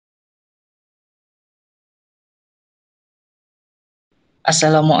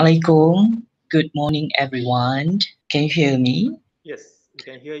Assalamualaikum. Good morning, everyone. Can you hear me? Yes, we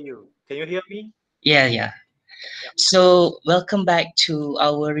can hear you. Can you hear me? Yeah. Yeah. So, welcome back to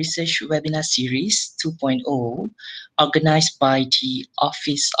our research webinar series 2.0, organized by the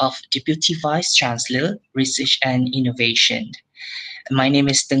Office of Deputy Vice Chancellor, Research and Innovation. My name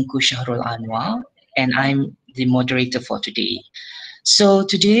is Tengku Shahrul Anwar, and I'm the moderator for today. So,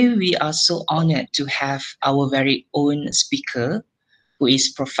 today we are so honored to have our very own speaker, who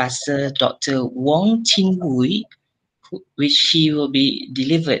is Professor Dr. Wong Tin Wui, which he will be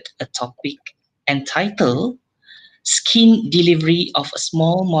delivered a topic entitled Skin Delivery of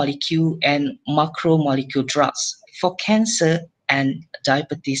Small Molecule and Macromolecular Drugs for Cancer and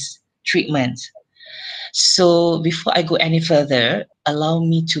Diabetes Treatment. So before I go any further, allow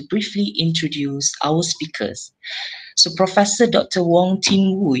me to briefly introduce our speakers. So Professor Dr. Wong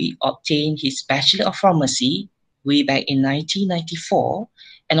Tin Wui obtained his Bachelor of Pharmacy way back in 1994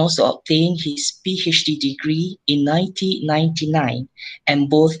 and also obtained his PhD degree in 1999, and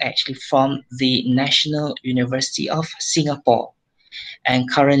both actually from the National University of Singapore. And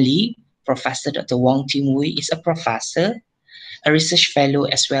currently, Professor Dr. Wong Tin Wui is a professor, a research fellow,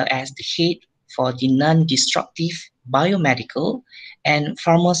 as well as the head for the Non-Destructive Biomedical and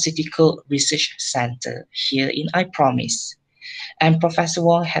Pharmaceutical Research Center here in I Promise. And Professor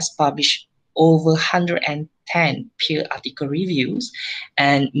Wong has published over 110 peer article reviews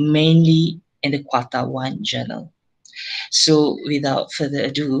and mainly in the Quarter One journal. So without further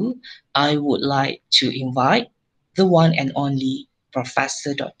ado, I would like to invite the one and only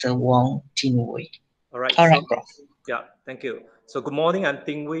Professor Dr. Wong Tin Wui. All right. All So, right, Prof. yeah, thank you. So, good morning. I'm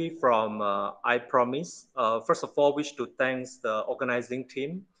Ting Wei from I Promise. First of all, wish to thank the organizing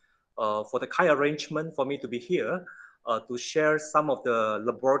team for the kind arrangement for me to be here to share some of the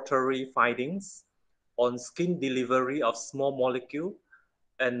laboratory findings on skin delivery of small molecule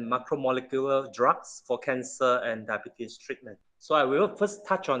and macromolecular drugs for cancer and diabetes treatment. So I will first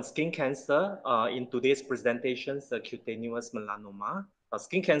touch on skin cancer in today's presentations, cutaneous melanoma.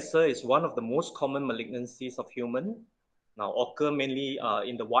 Skin cancer is one of the most common malignancies of human. Now occur mainly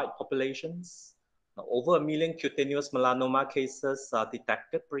in the white populations. Now, over 1 million cutaneous melanoma cases are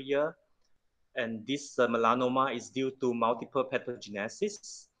detected per year. And this melanoma is due to multiple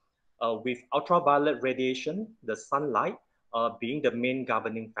pathogenesis with ultraviolet radiation, the sunlight, being the main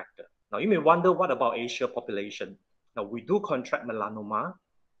governing factor. Now you may wonder, what about Asia population? Now we do contract melanoma,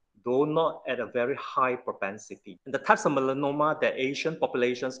 though not at a very high propensity. And the types of melanoma that Asian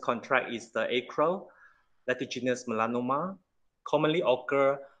populations contract is the acral, lentiginous melanoma, commonly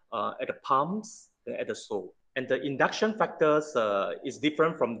occur at the palms and at the sole. And the induction factors is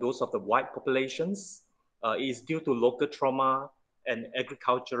different from those of the white populations. It is due to local trauma and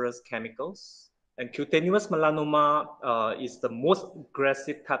agricultural chemicals. And cutaneous melanoma is the most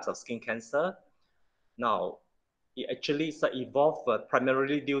aggressive types of skin cancer. Now, it actually is evolved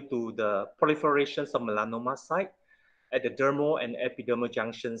primarily due to the proliferations of melanoma site at the dermal and epidermal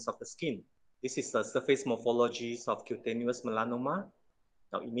junctions of the skin. This is the surface morphologies of cutaneous melanoma.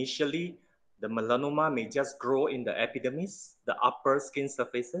 Now, initially, the melanoma may just grow in the epidermis, the upper skin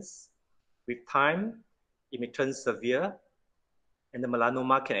surfaces. With time, it may turn severe, and the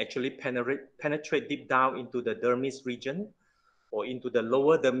melanoma can actually penetrate deep down into the dermis region or into the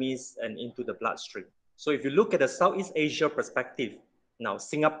lower dermis and into the bloodstream. So if you look at the Southeast Asia perspective, now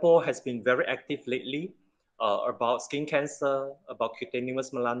Singapore has been very active lately about skin cancer, about cutaneous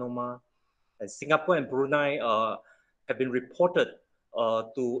melanoma, and Singapore and Brunei have been reported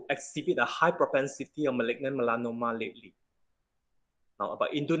to exhibit a high propensity of malignant melanoma lately. Now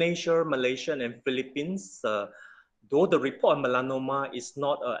about Indonesia, Malaysia, and Philippines, though the report on melanoma is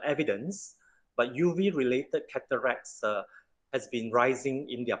not evidence, but UV-related cataracts has been rising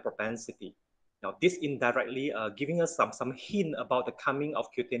in their propensity. Now, this indirectly giving us some hint about the coming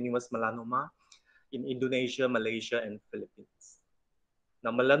of cutaneous melanoma in Indonesia, Malaysia, and Philippines.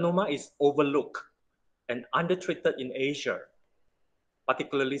 Now, melanoma is overlooked and undertreated in Asia,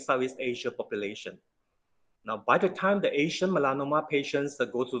 particularly Southeast Asia population. Now, by the time the Asian melanoma patients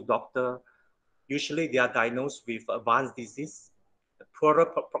go to the doctor, usually they are diagnosed with advanced disease, poorer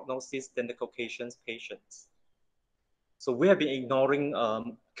prognosis than the Caucasian patients. So we have been ignoring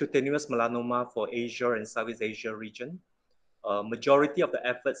cutaneous melanoma for Asia and Southeast Asia region. Majority of the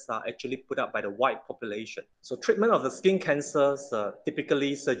efforts are actually put up by the white population. So treatment of the skin cancers,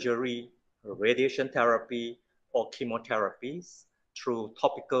 typically surgery, radiation therapy, or chemotherapies through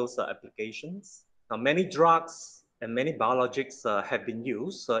topical applications. Now, many drugs and many biologics have been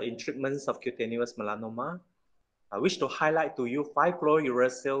used in treatments of cutaneous melanoma. I wish to highlight to you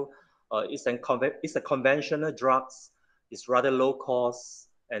 5-fluorouracil is a conventional drugs It's rather low cost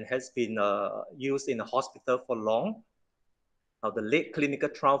and has been used in the hospital for long. Now, the late clinical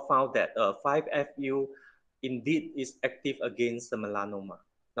trial found that 5-FU indeed is active against the melanoma.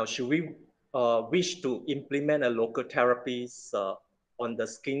 Now, should we wish to implement a local therapies on the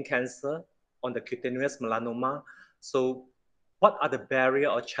skin cancer, on the cutaneous melanoma? So what are the barrier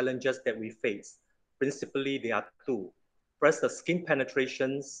or challenges that we face? Principally, there are two. First, the skin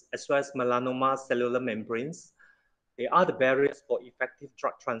penetrations as well as melanoma cellular membranes. They are the barriers for effective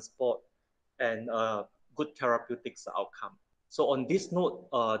drug transport and good therapeutics outcome. So on this note,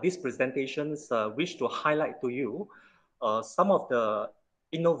 these presentations wish to highlight to you some of the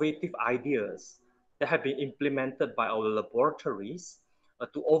innovative ideas that have been implemented by our laboratories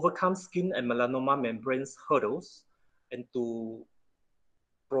to overcome skin and melanoma membranes hurdles and to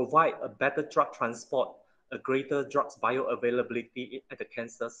provide a better drug transport, a greater drugs bioavailability at the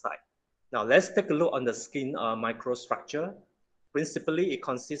cancer site. Now let's take a look on the skin microstructure. Principally, it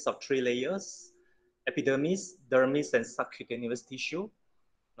consists of 3 layers: epidermis, dermis, and subcutaneous tissue.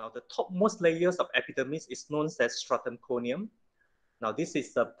 Now the topmost layers of epidermis is known as stratum corneum. Now this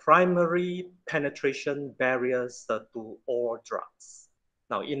is the primary penetration barriers to all drugs.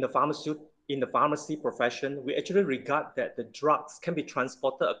 Now in the pharmacy profession, we actually regard that the drugs can be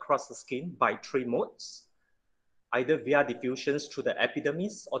transported across the skin by 3 modes, either via diffusions through the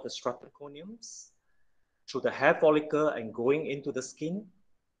epidermis or the stratum corneums, through the hair follicle and going into the skin,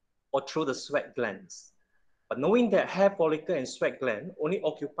 or through the sweat glands. But knowing that hair follicle and sweat gland only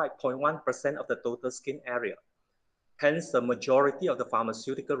occupy 0.1% of the total skin area, hence the majority of the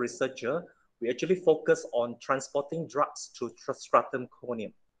pharmaceutical researcher, we actually focus on transporting drugs through stratum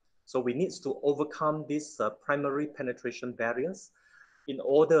corneum. So we need to overcome these primary penetration barriers in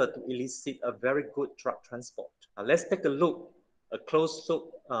order to elicit a very good drug transport. Now let's take a close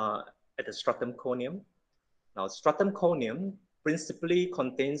look at the stratum corneum. Now stratum corneum principally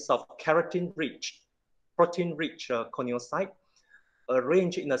contains of keratin-rich, protein-rich corneocyte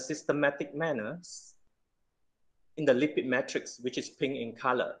arranged in a systematic manner in the lipid matrix, which is pink in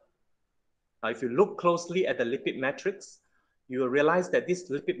color. Now, if you look closely at the lipid matrix, you will realize that this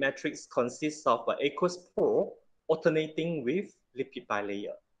lipid matrix consists of an aqueous pore alternating with lipid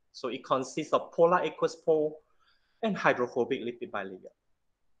bilayer. So it consists of polar aqueous pore and hydrophobic lipid bilayer.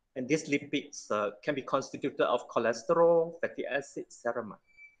 And these lipids can be constituted of cholesterol, fatty acids, ceramide.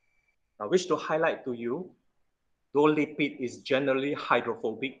 Now, I wish to highlight to you, though lipid is generally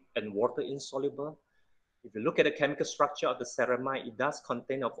hydrophobic and water insoluble, if you look at the chemical structure of the ceramide, it does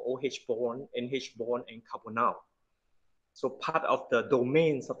contain of OH bond, NH bond, and carbonyl. So part of the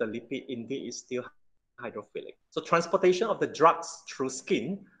domains of the lipid indeed is still hydrophilic. So transportation of the drugs through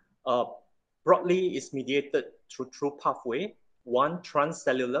skin broadly is mediated through two pathways. One,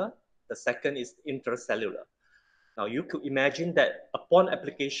 transcellular. The second is intracellular. Now you could imagine that upon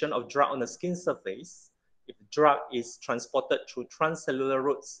application of drug on the skin surface, if the drug is transported through transcellular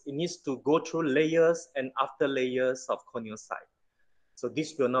routes, it needs to go through layers and after layers of corneocyte. So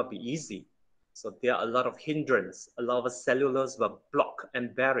this will not be easy. So there are a lot of hindrance, a lot of cellulars will block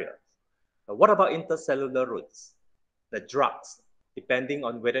and barriers. But what about intercellular routes? The drugs, depending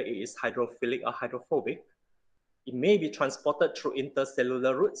on whether it is hydrophilic or hydrophobic, it may be transported through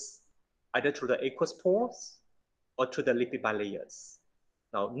intercellular routes, either through the aqueous pores or through the lipid bilayers.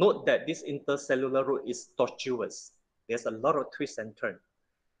 Now, note that this intercellular route is tortuous. There's a lot of twists and turns.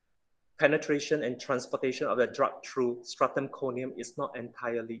 Penetration and transportation of the drug through stratum corneum is not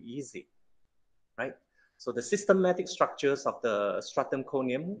entirely easy, right? So the systematic structures of the stratum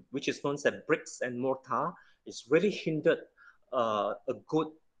corneum, which is known as bricks and mortar, is really hindered a good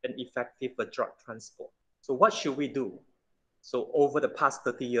and effective drug transport. So what should we do? So over the past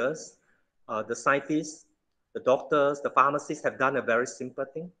 30 years, the scientists, the doctors, the pharmacists have done a very simple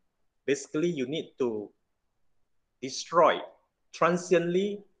thing. Basically, you need to destroy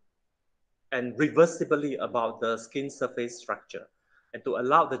transiently and reversibly about the skin surface structure and to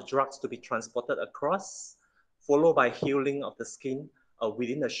allow the drugs to be transported across, followed by healing of the skin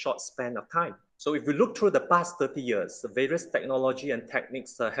within a short span of time. So if we look through the past 30 years, various technology and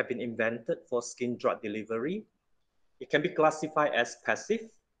techniques have been invented for skin drug delivery. It can be classified as passive,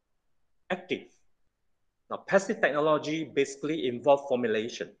 active. Now, passive technology basically involves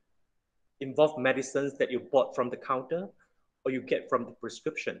formulation, involve medicines that you bought from the counter or you get from the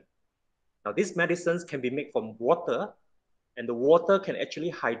prescription. Now, these medicines can be made from water, and the water can actually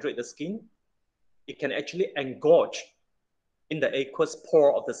hydrate the skin. It can actually engorge in the aqueous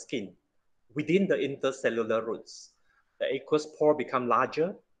pore of the skin within the intercellular routes. The aqueous pore become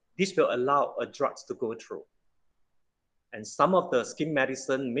larger. This will allow a drugs to go through. And some of the skin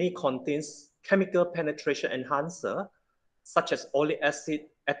medicine may contain chemical penetration enhancer such as oleic acid,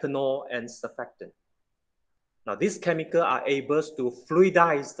 ethanol, and surfactant. Now, these chemicals are able to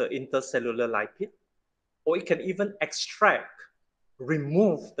fluidize the intercellular lipid, or it can even extract,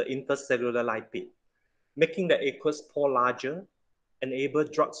 remove the intercellular lipid, making the aqueous pore larger, enable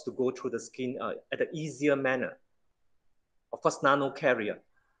drugs to go through the skin at an easier manner. Of course, nanocarrier,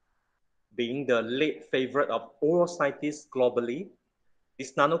 being the late favorite of oral scientists globally,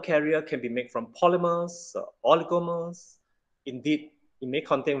 this nanocarrier can be made from polymers, oligomers. Indeed, it may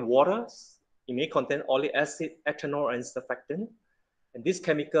contain waters, it may contain oleic acid, ethanol, and surfactant. And this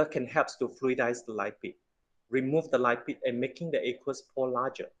chemical can help to fluidize the lipid, remove the lipid, and making the aqueous pore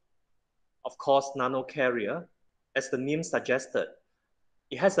larger. Of course, nanocarrier, as the name suggested,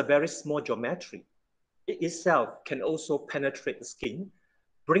 it has a very small geometry. It itself can also penetrate the skin,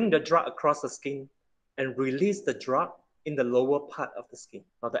 bring the drug across the skin, and release the drug in the lower part of the skin.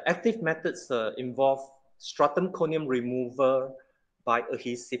 Now, the active methods involve stratum corneum removal by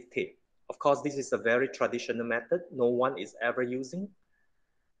adhesive tape. Of course, this is a very traditional method. No one is ever using.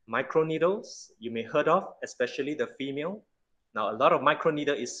 Microneedles, you may heard of, especially the female. Now, a lot of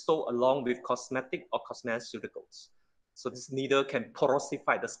microneedle is sold along with cosmetic or cosmeceuticals. So this needle can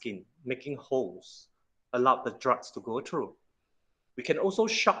porosify the skin, making holes, allow the drugs to go through. We can also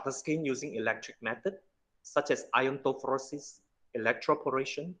shock the skin using electric method, such as iontophoresis,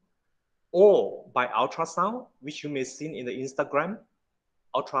 electroporation, or by ultrasound, which you may see in the Instagram,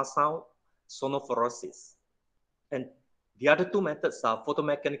 ultrasound sonophoresis. And the other two methods are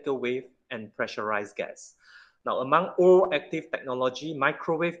photomechanical wave and pressurized gas. Now, among all active technology,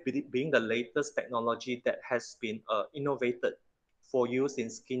 microwave being the latest technology that has been innovated for use in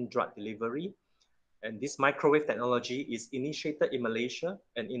skin drug delivery. And this microwave technology is initiated in Malaysia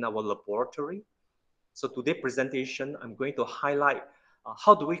and in our laboratory. So today's presentation, I'm going to highlight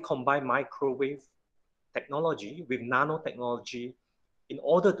how do we combine microwave technology with nanotechnology in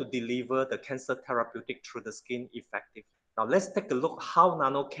order to deliver the cancer therapeutic through the skin effectively. Now let's take a look how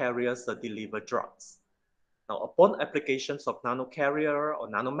nanocarriers deliver drugs. Now upon applications of nanocarrier or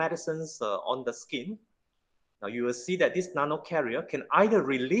nanomedicines on the skin, now you will see that this nanocarrier can either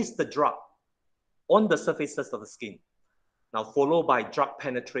release the drug on the surfaces of the skin, now followed by drug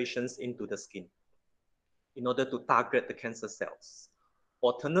penetrations into the skin in order to target the cancer cells.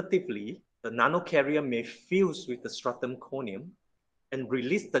 Alternatively, the nanocarrier may fuse with the stratum corneum and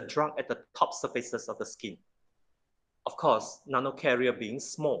release the drug at the top surfaces of the skin. Of course, nanocarrier being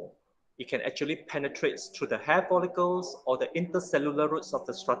small, it can actually penetrate through the hair follicles or the intercellular roots of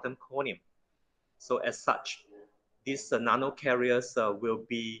the stratum corneum. So as such, these nanocarriers will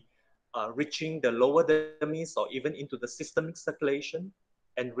be reaching the lower dermis or even into the systemic circulation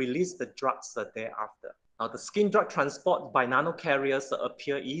and release the drugs thereafter. Now, the skin drug transport by nanocarriers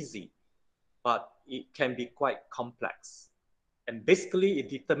appear easy, but it can be quite complex. And basically,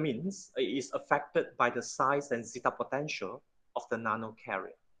 it is affected by the size and zeta potential of the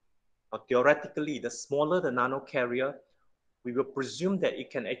nanocarrier. Now, theoretically, the smaller the nanocarrier, we will presume that it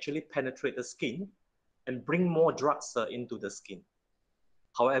can actually penetrate the skin and bring more drugs into the skin.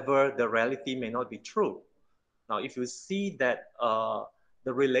 However, the reality may not be true. Now, if you see that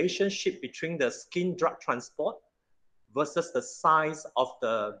the relationship between the skin drug transport versus the size of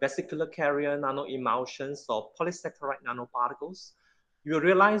the vesicular carrier nanoemulsions or polysaccharide nanoparticles, you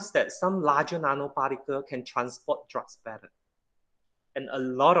realize that some larger nanoparticle can transport drugs better. And a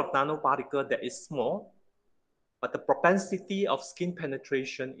lot of nanoparticle that is small, but the propensity of skin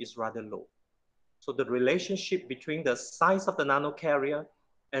penetration is rather low. So the relationship between the size of the nanocarrier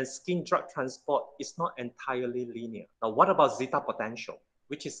and skin drug transport is not entirely linear. Now, what about zeta potential,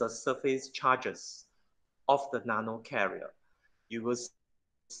 which is the surface charges of the nanocarrier? You will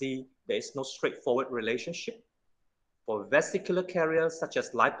see there is no straightforward relationship. For vesicular carriers such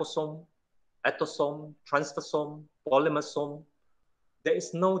as liposome, atosome, transposome, polymersome, there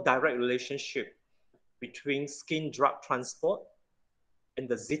is no direct relationship between skin drug transport and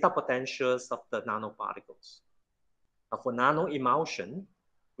the zeta potentials of the nanoparticles. Now, for nanoemulsion,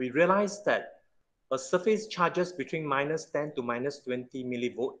 we realize that a surface charges between -10 to -20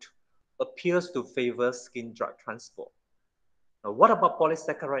 millivolt appears to favor skin drug transport. Now, what about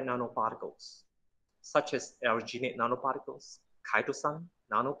polysaccharide nanoparticles, such as alginate nanoparticles, chitosan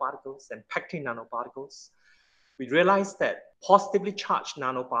nanoparticles, and pectin nanoparticles? We realize that positively charged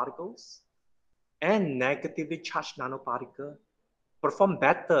nanoparticles and negatively charged nanoparticles perform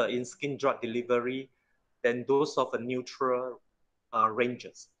better in skin drug delivery than those of a neutral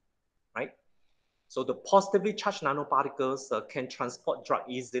ranges, right? So the positively charged nanoparticles can transport drug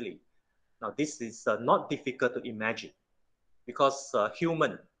easily. Now, this is not difficult to imagine because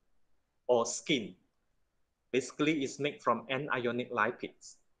human or skin Basically, it's made from anionic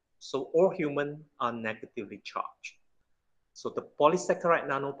lipids. So all humans are negatively charged. So the polysaccharide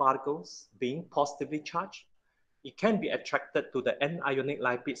nanoparticles being positively charged, it can be attracted to the anionic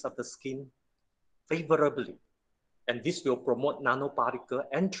lipids of the skin favorably. And this will promote nanoparticle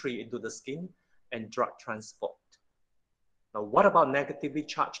entry into the skin and drug transport. Now, what about negatively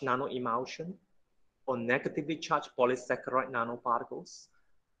charged nanoemulsion or negatively charged polysaccharide nanoparticles?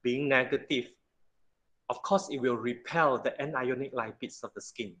 Being negative, of course, it will repel the anionic lipids of the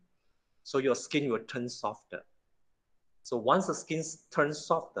skin. So your skin will turn softer. So once the skin turns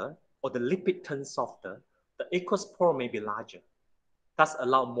softer or the lipid turns softer, the aqueous pore may be larger, thus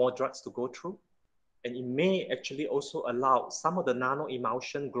allow more drugs to go through. And it may actually also allow some of the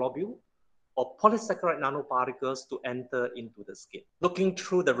nanoemulsion globule or polysaccharide nanoparticles to enter into the skin. Looking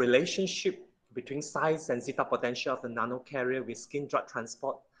through the relationship between size and zeta potential of the nanocarrier with skin drug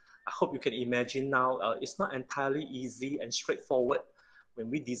transport, I hope you can imagine now it's not entirely easy and straightforward when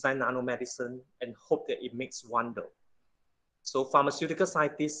we design nanomedicine and hope that it makes wonder. So pharmaceutical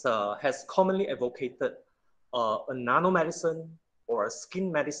scientists has commonly advocated a nanomedicine or a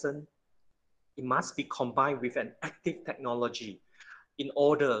skin medicine. It must be combined with an active technology in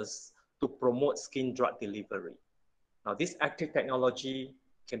order to promote skin drug delivery. Now, this active technology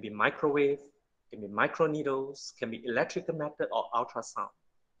can be microwave, can be microneedles, can be electrical method or ultrasound,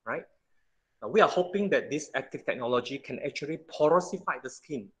 right? Now, we are hoping that this active technology can actually porosify the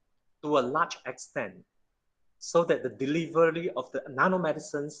skin to a large extent so that the delivery of the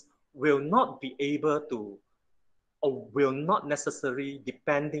nanomedicines will not be able to or will not necessarily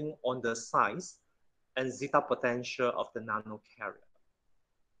depending on the size and zeta potential of the nanocarrier.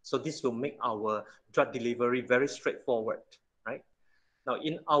 So this will make our drug delivery very straightforward, right? Now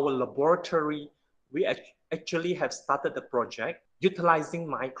in our laboratory, we actually have started the project utilizing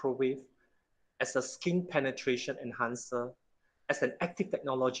microwave as a skin penetration enhancer, as an active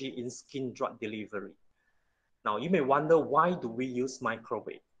technology in skin drug delivery. Now you may wonder, why do we use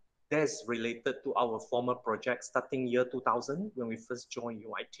microwave? That's related to our former project starting year 2000 when we first joined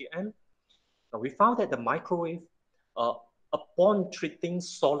UITM. Now we found that the microwave, uh, upon treating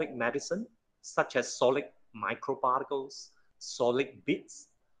solid medicine, such as solid microparticles, solid bits,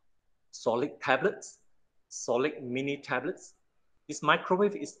 solid tablets, solid mini tablets, this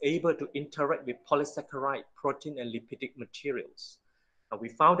microwave is able to interact with polysaccharide, protein, and lipidic materials. Now we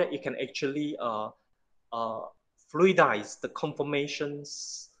found that it can actually uh, fluidize the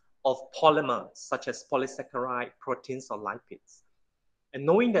conformations of polymers such as polysaccharide, proteins, or lipids. And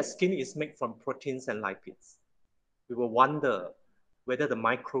knowing that skin is made from proteins and lipids, we will wonder whether the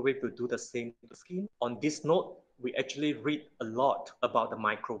microwave will do the same to the skin. On this note, we actually read a lot about the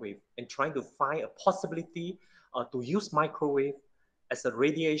microwave and trying to find a possibility to use microwave as a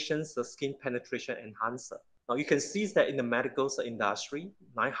radiation skin penetration enhancer. Now you can see that in the medical industry,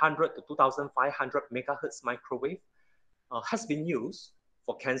 900 to 2500 megahertz microwave has been used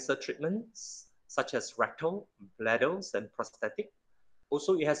for cancer treatments such as rectal, bladders, and prosthetic.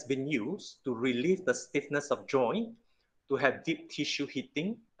 Also, it has been used to relieve the stiffness of joint, to have deep tissue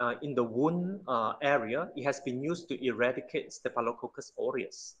heating in the wound area. It has been used to eradicate Staphylococcus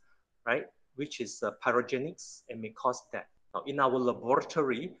aureus, right, which is pyrogenics and may cause death. Now, in our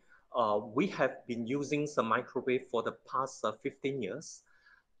laboratory, we have been using some microwave for the past 15 years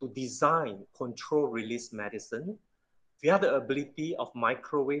to design control release medicine via the ability of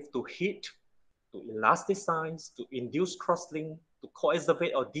microwave to heat, to elasticize, to induce crosslink, to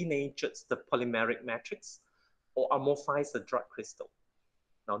coacervate or denature the polymeric matrix, or amorphize the drug crystal.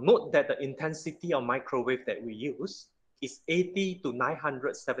 Now note that the intensity of microwave that we use is 80 to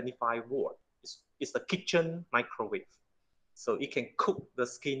 975 watt. It's a kitchen microwave. So it can cook the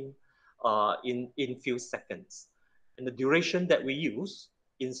skin in few seconds. And the duration that we use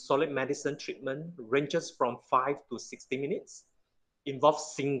in solid medicine treatment ranges from 5 to 60 minutes,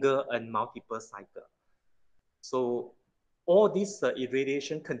 involves single and multiple cycle. So all these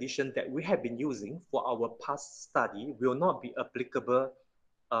irradiation conditions that we have been using for our past study will not be applicable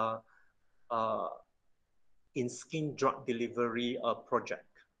uh, uh, in skin drug delivery project.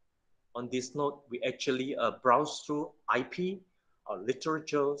 On this note, we actually browse through IP,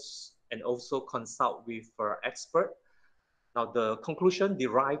 literatures, and also consult with expert. Now the conclusion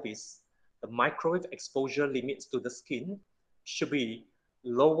derived is the microwave exposure limits to the skin should be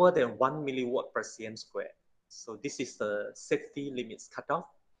lower than 1 milliwatt per cm squared. So this is the safety limits cutoff.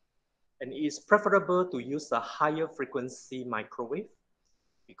 And it is preferable to use a higher frequency microwave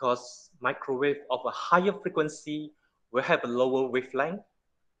because microwave of a higher frequency will have a lower wavelength.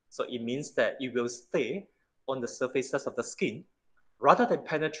 So it means that it will stay on the surfaces of the skin rather than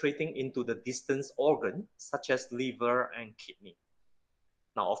penetrating into the distant organ, such as liver and kidney.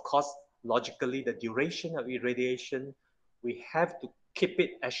 Now, of course, logically, the duration of irradiation, we have to keep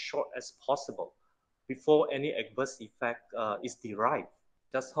it as short as possible before any adverse effect is derived.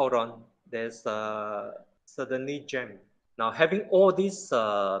 Just hold on. There's suddenly jam. Now, having all this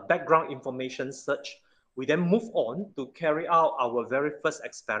background information search, we then move on to carry out our very first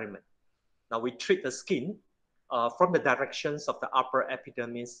experiment. Now, we treat the skin from the directions of the upper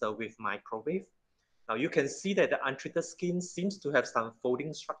epidermis with microwave. Now, you can see that the untreated skin seems to have some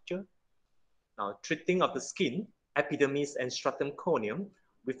folding structure. Now, treating of the skin, epidermis and stratum corneum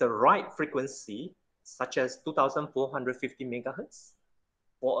with the right frequency, such as 2450 megahertz,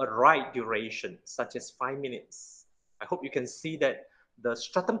 for a right duration, such as 5 minutes. I hope you can see that the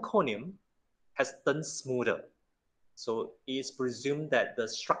stratum corneum has turned smoother. So it is presumed that the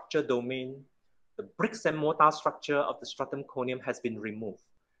structure domain, the bricks and mortar structure of the stratum corneum has been removed.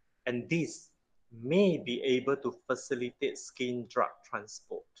 And this may be able to facilitate skin drug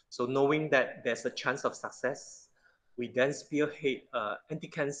transport. So knowing that there's a chance of success, we then spearhead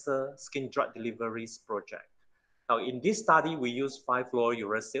anti-cancer skin drug deliveries project. Now, in this study, we use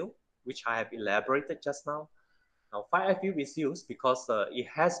 5-fluorouracil, which I have elaborated just now. Now, 5-FU is used because it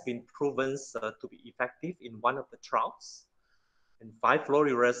has been proven to be effective in one of the trials. And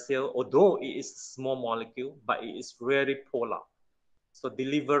 5-fluorouracil, although it is a small molecule, but it is very polar. So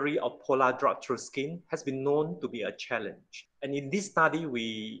delivery of polar drug through skin has been known to be a challenge. And in this study,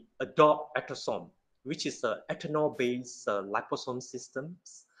 we adopt ectosome, which is an ethanol-based liposome system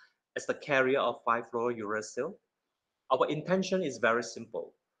as the carrier of 5-fluorouracil. Our intention is very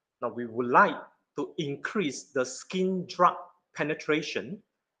simple. Now, we would like to increase the skin drug penetration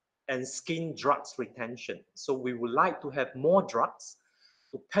and skin drugs retention. So we would like to have more drugs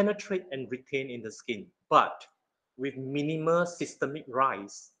to penetrate and retain in the skin, but with minimal systemic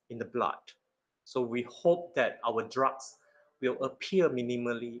rise in the blood. So we hope that our drugs will appear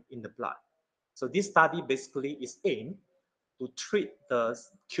minimally in the blood. So this study basically is aimed to treat the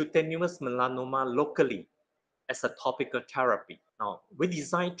cutaneous melanoma locally as a topical therapy. Now, we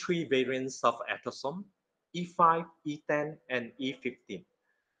designed 3 variants of ectosome, E5, E10, and E15,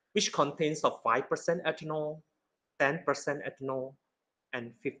 which contains of 5% ethanol, 10% ethanol,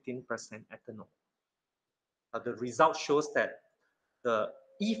 and 15% ethanol. Now, the result shows that the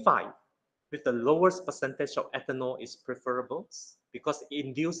E5 with the lowest percentage of ethanol is preferable because it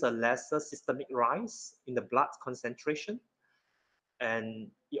induces a lesser systemic rise in the blood concentration, and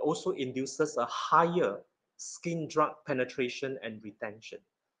it also induces a higher skin drug penetration and retention.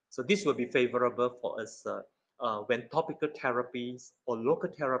 So this will be favorable for us when topical therapies or local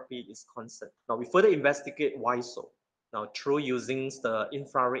therapy is concerned. Now we further investigate why so. Now through using the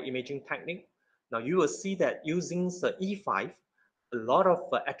infrared imaging technique, now you will see that using the E5, a lot of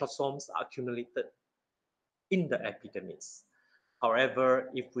ectosomes are accumulated in the epidermis. However,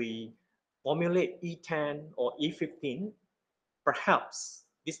 if we formulate E10 or E15, perhaps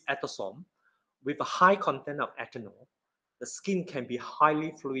this ectosome with a high content of ethanol, the skin can be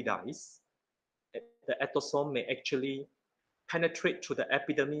highly fluidized. The ectosome may actually penetrate through the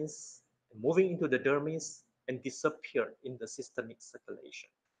epidermis, moving into the dermis, and disappear in the systemic circulation.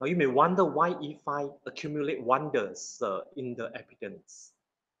 Now you may wonder why E5 accumulate wonders in the epidermis.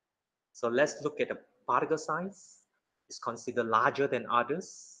 So let's look at the particle size. It's considered larger than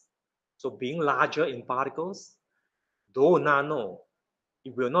others. So being larger in particles, though nano,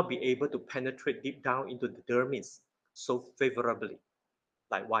 it will not be able to penetrate deep down into the dermis so favorably.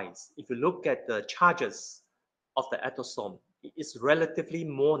 Likewise, if you look at the charges of the ectosome, it is relatively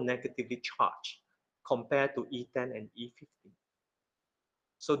more negatively charged compared to E10 and E15.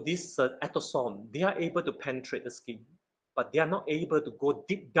 So these ectosome, they are able to penetrate the skin, but they are not able to go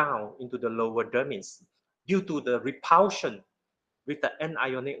deep down into the lower dermis due to the repulsion with the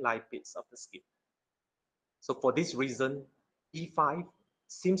anionic lipids of the skin. So for this reason, E5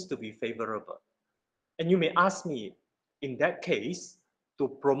 seems to be favorable. And you may ask me, in that case, to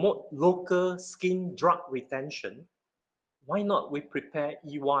promote local skin drug retention, why not we prepare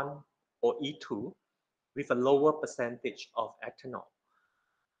E1 or E2 with a lower percentage of ethanol?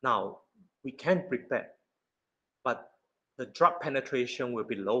 Now, we can prepare, but the drug penetration will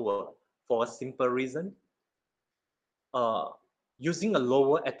be lower for a simple reason. Uh, Using a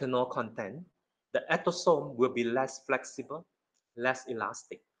lower ethanol content, the ectosome will be less flexible, less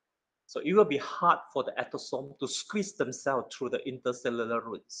elastic. So it will be hard for the ectosome to squeeze themselves through the intercellular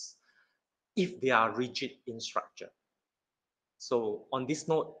routes if they are rigid in structure. So on this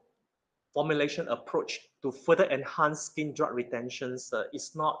note, formulation approach to further enhance skin drug retention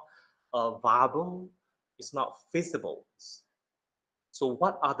is not viable, it's not feasible. So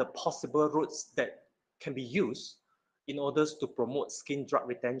what are the possible routes that can be used in order to promote skin drug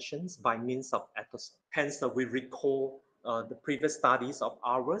retentions by means of ethosol? Hence, we recall the previous studies of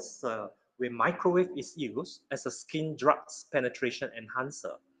ours where microwave is used as a skin drugs penetration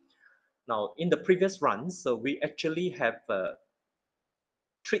enhancer. Now, in the previous runs, we actually have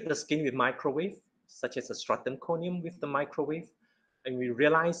treat the skin with microwave, such as a stratum corneum with the microwave, and we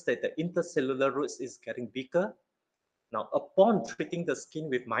realize that the intercellular roots is getting bigger. Now, upon treating the skin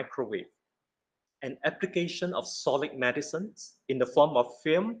with microwave, an application of solid medicines in the form of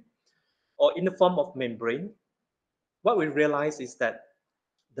film or in the form of membrane, what we realize is that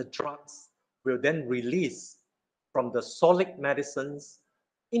the drugs will then release from the solid medicines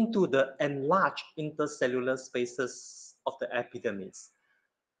into the enlarged intercellular spaces of the epidermis.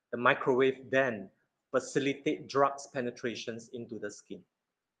 The microwave then facilitate drugs penetrations into the skin.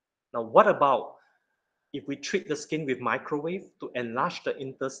 Now, what about if we treat the skin with microwave to enlarge the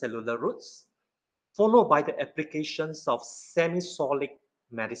intercellular roots, followed by the applications of semi-solid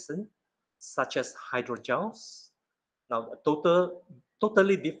medicine, such as hydrogels? Now, a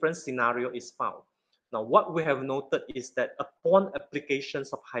totally different scenario is found. Now, what we have noted is that upon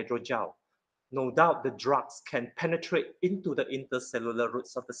applications of hydrogel, no doubt the drugs can penetrate into the intercellular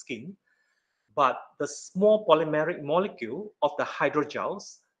roots of the skin, but the small polymeric molecule of the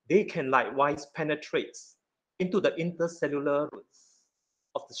hydrogels, they can likewise penetrate into the intercellular roots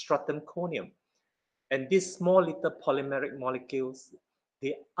of the stratum corneum. And these small little polymeric molecules,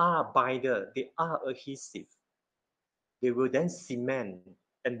 they are binder, they are adhesive. They will then cement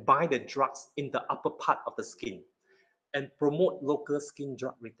and bind the drugs in the upper part of the skin and promote local skin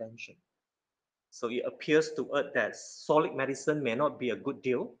drug retention. So it appears to us that solid medicine may not be a good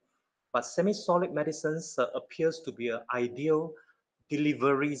deal, but semi-solid medicines appears to be an ideal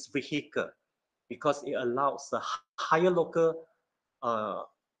delivery vehicle because it allows a higher local uh,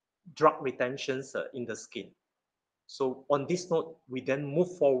 drug retentions in the skin. So on this note, we then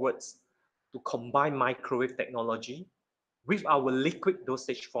move forwards to combine microwave technology with our liquid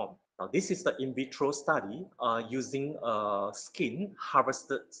dosage form. Now, this is the in vitro study using skin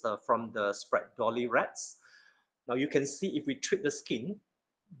harvested from the spread dolly rats. Now, you can see if we treat the skin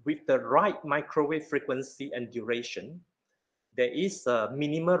with the right microwave frequency and duration, there is a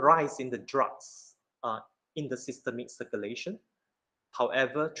minimal rise in the drugs in the systemic circulation.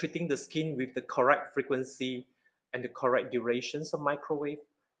 However, treating the skin with the correct frequency and the correct durations of microwave,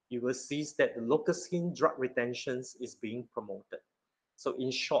 you will see that the local skin drug retentions is being promoted. So in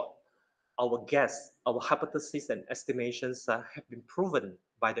short, our guess, our hypothesis and estimations have been proven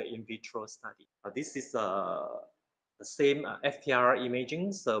by the in vitro study. This is the same FTIR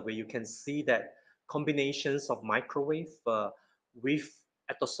imaging where you can see that combinations of microwave with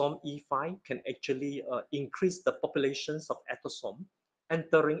ethosome E5 can actually increase the populations of ethosome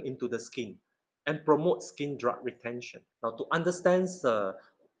entering into the skin and promote skin drug retention. Now, to understand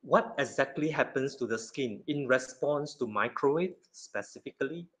what exactly happens to the skin in response to microwave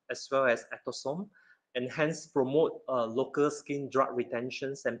specifically, as well as ethosome, and hence promote local skin drug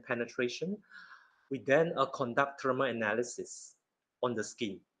retentions and penetration, we then conduct thermal analysis on the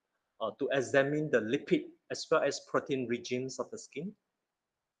skin to examine the lipid as well as protein regimes of the skin.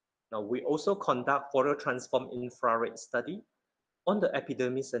 Now, we also conduct Fourier transform infrared study on the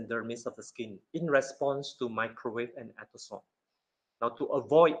epidermis and dermis of the skin in response to microwave and ethosome. Now, to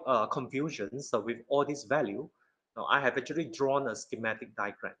avoid confusions with all this value, now I have actually drawn a schematic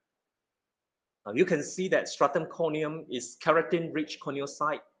diagram. Now, you can see that stratum corneum is keratin-rich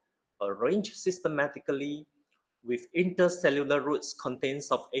corneocyte arranged systematically with intercellular roots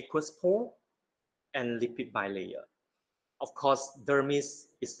contains of aqueous pore and lipid bilayer. Of course, dermis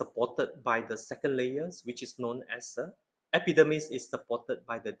is supported by the second layers, which is known as the epidermis is supported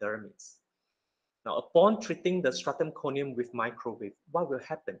by the dermis. Now, upon treating the stratum corneum with microwave, what will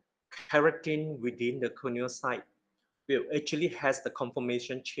happen? Keratin within the corneocyte will actually has the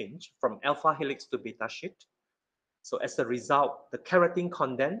conformation change from alpha helix to beta sheet. So as a result, the keratin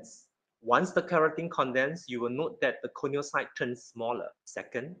condense. Once the keratin condense, you will note that the corneocyte turns smaller.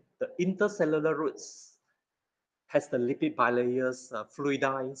 Second, the intercellular roots has the lipid bilayers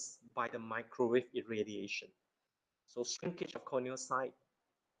fluidized by the microwave irradiation. So shrinkage of corneocyte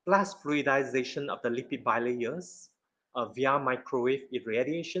plus fluidization of the lipid bilayers via microwave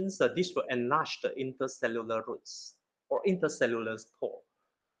irradiation. So this will enlarge the intercellular roots or intercellular pore.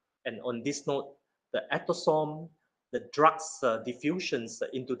 And on this note, the ethosome, the drugs diffusions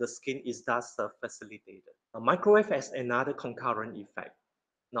into the skin is thus facilitated. Microwave has another concurrent effect.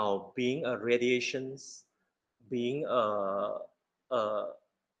 Now, being radiations, being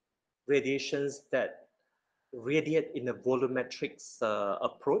radiations that radiate in a volumetric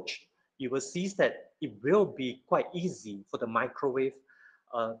approach, you will see that it will be quite easy for the microwave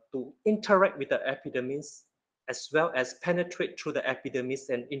to interact with the epidermis as well as penetrate through the epidermis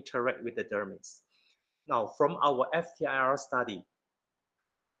and interact with the dermis. Now, from our FTIR study,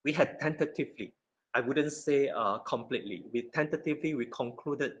 we had tentatively, I wouldn't say completely, we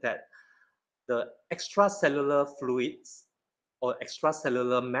concluded that the extracellular fluids or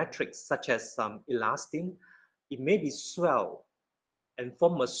extracellular matrix such as elastin, it may be swelled and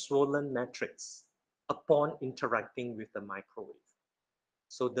form a swollen matrix upon interacting with the microwave.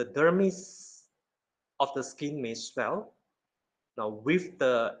 So the dermis of the skin may swell. Now with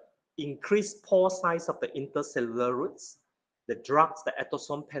the increased pore size of the intercellular roots, the drugs, the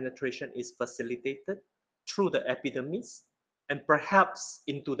attosome penetration is facilitated through the epidermis and perhaps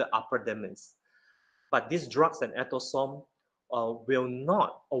into the upper dermis. But these drugs and attosome will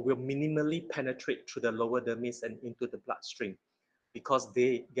not or will minimally penetrate through the lower dermis and into the bloodstream because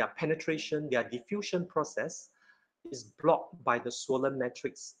their penetration, their diffusion process is blocked by the swollen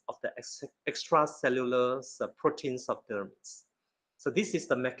matrix of the extracellular proteins of dermis. So this is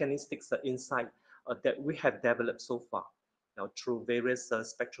the mechanistic insight that we have developed so far now through various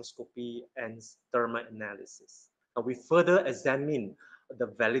spectroscopy and thermal analysis. We further examine the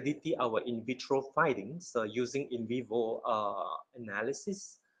validity of our in vitro findings using in vivo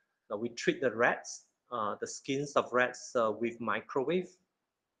analysis. Now we treat the rats, the skins of rats with microwave,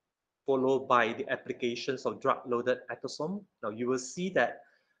 followed by the applications of drug-loaded attosome. Now you will see that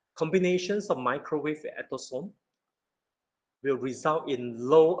combinations of microwave attosome will result in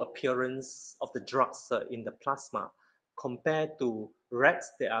low appearance of the drugs in the plasma compared to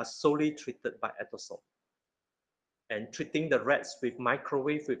rats that are solely treated by attosome. And treating the rats with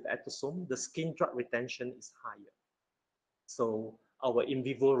microwave with attosome, the skin drug retention is higher. So our in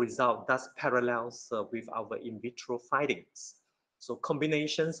vivo result does parallels with our in vitro findings. So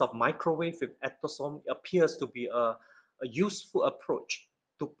combinations of microwave with attosome appears to be a useful approach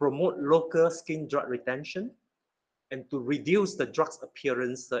to promote local skin drug retention and to reduce the drug's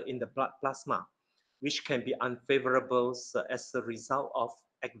appearance in the blood plasma, which can be unfavorable as a result of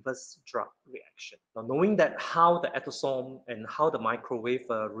adverse drug reaction. Now, knowing that how the attosome and how the microwave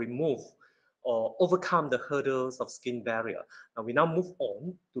remove or overcome the hurdles of skin barrier, now we now move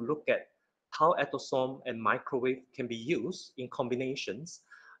on to look at how attosome and microwave can be used in combinations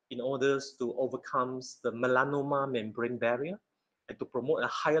in order to overcome the melanoma membrane barrier and to promote a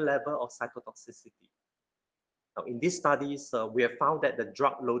higher level of cytotoxicity. Now, in these studies, we have found that the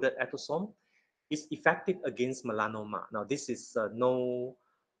drug-loaded attosome is effective against melanoma. Now, this is no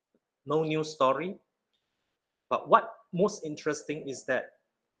new story, but what most interesting is that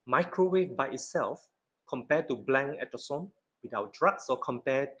microwave by itself, compared to blank attosome without drugs or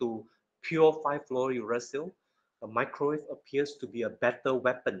compared to pure 5-fluorouracil, the microwave appears to be a better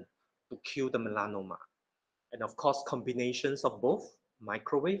weapon to kill the melanoma. And of course, combinations of both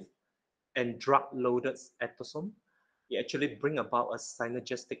microwave and drug-loaded attosome, it actually bring about a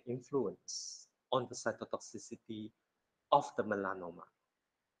synergistic influence on the cytotoxicity of the melanoma.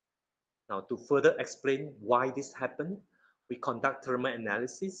 Now, to further explain why this happened, we conduct thermal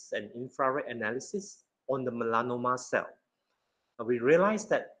analysis and infrared analysis on the melanoma cell. Now, we realized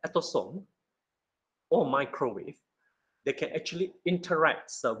that attosome or microwave, they can actually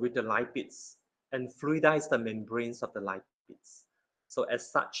interact with the lipids and fluidize the membranes of the lipids. So as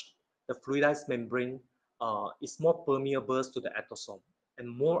such, the fluidized membrane is more permeable to the attosome, and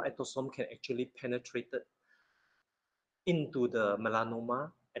more attosome can actually penetrate into the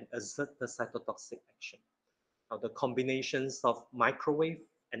melanoma and exert the cytotoxic action. Now, the combinations of microwave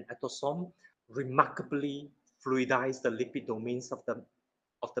and attosome remarkably fluidize the lipid domains of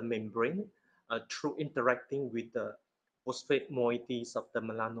the membrane through interacting with the phosphate moieties of the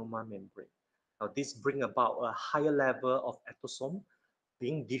melanoma membrane. Now, this brings about a higher level of attosome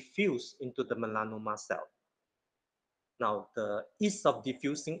being diffused into the melanoma cell. Now, the ease of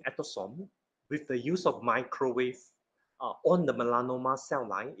diffusing attosome with the use of microwave on the melanoma cell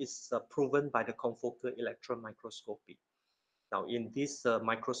line is proven by the confocal electron microscopy. Now, in this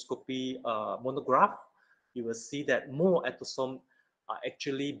microscopy monograph, you will see that more attosome are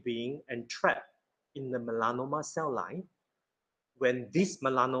actually being entrapped in the melanoma cell line when this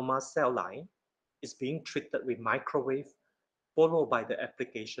melanoma cell line is being treated with microwave followed by the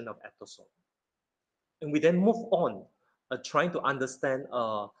application of attosome. And we then move on trying to understand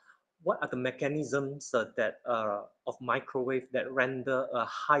what are the mechanisms of microwave that render a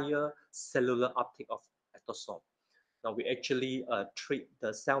higher cellular uptake of attosome. Now we actually treat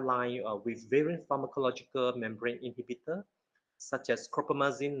the cell line with various pharmacological membrane inhibitor, such as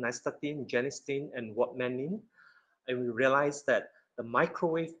cropamazine, nystatin, genistein, and warfarin, and we realized that the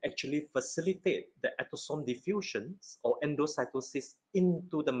microwave actually facilitate the endosome diffusions or endocytosis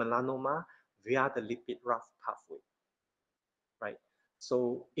into the melanoma via the lipid raft pathway, right?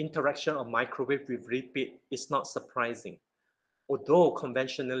 So interaction of microwave with lipid is not surprising. Although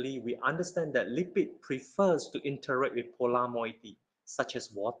conventionally, we understand that lipid prefers to interact with polar moiety, such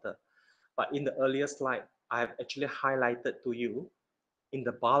as water. But in the earlier slide, I have actually highlighted to you in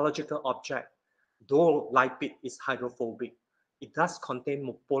the biological object, though lipid is hydrophobic, it does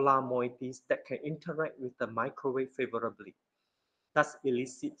contain polar moieties that can interact with the microwave favorably, thus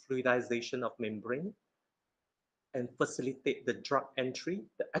elicit fluidization of membrane and facilitate the drug entry,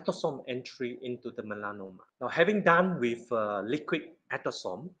 the attosome entry into the melanoma. Now, having done with liquid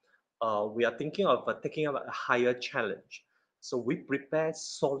attosome, we are thinking of taking up a higher challenge. So we prepare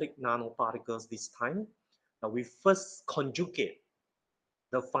solid nanoparticles this time. Now, we first conjugate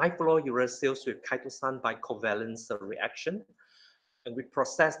the 5-fluorouracils with chitosan by covalence reaction, and we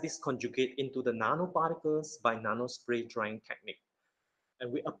process this conjugate into the nanoparticles by nanospray drying technique.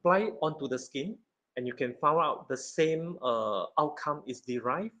 And we apply it onto the skin, and you can find out the same outcome is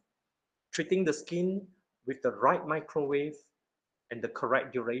derived. Treating the skin with the right microwave and the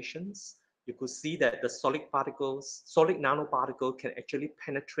correct durations, you could see that the solid particles, solid nanoparticle can actually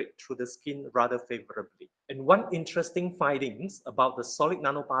penetrate through the skin rather favorably. And one interesting findings about the solid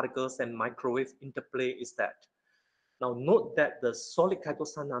nanoparticles and microwave interplay is that, now note that the solid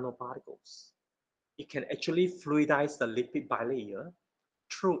chitosan nanoparticles, it can actually fluidize the lipid bilayer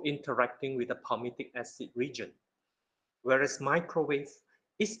through interacting with the palmitic acid region, whereas microwave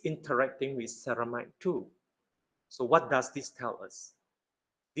is interacting with ceramide too. So what does this tell us?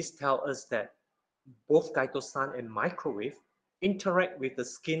 This tells us that both chitosan and microwave interact with the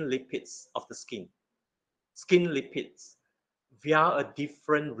skin lipids of the skin lipids via a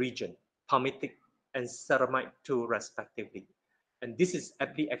different region, palmitic and ceramide 2 respectively. And this is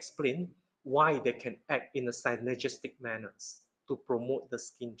aptly explained why they can act in a synergistic manners to promote the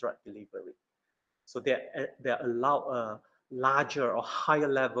skin drug delivery. So they allow a larger or higher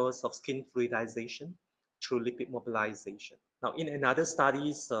levels of skin fluidization through lipid mobilization. Now, in another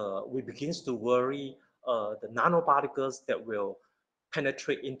studies, we begins to worry the nanoparticles that will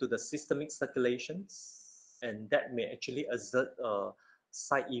penetrate into the systemic circulations, and that may actually exert a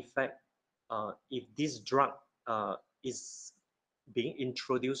side effect if this drug is being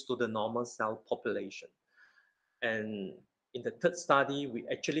introduced to the normal cell population. And in the third study, we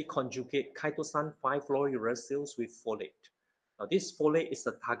actually conjugate chitosan 5-fluorouracils with folate. Now, this folate is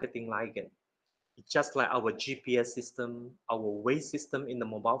a targeting ligand. It's just like our GPS system, our Waze system in the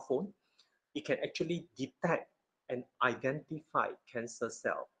mobile phone. It can actually detect and identify cancer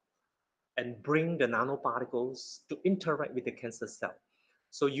cell and bring the nanoparticles to interact with the cancer cell.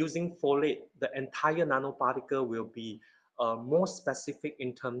 So using folate, the entire nanoparticle will be more specific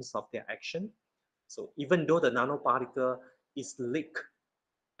in terms of their action. So even though the nanoparticle is leaked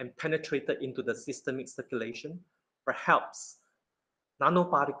and penetrated into the systemic circulation, perhaps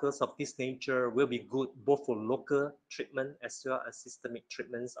nanoparticles of this nature will be good both for local treatment as well as systemic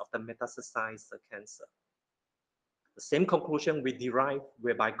treatments of the metastasized cancer. The same conclusion we derive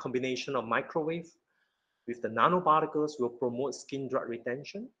whereby combination of microwave with the nanoparticles will promote skin drug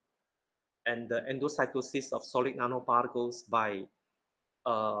retention and the endocytosis of solid nanoparticles by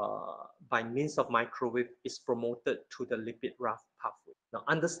means of microwave is promoted through the lipid raft pathway. Now,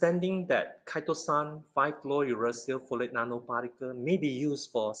 understanding that chitosan 5-fluorouracil folate nanoparticle may be used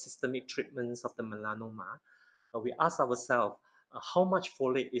for systemic treatments of the melanoma, we ask ourselves how much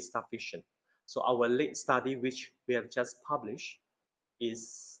folate is sufficient. So our late study, which we have just published,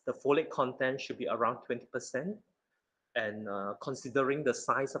 is the folate content should be around 20%. And considering the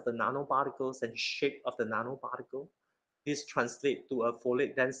size of the nanoparticles and shape of the nanoparticle, this translates to a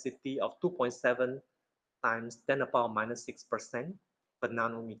folate density of 2.7 times 10 to the power minus 6% per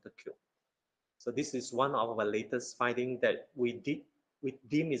nanometer cube. So this is one of our latest findings that we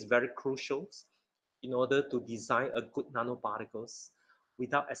deem is very crucial in order to design a good nanoparticles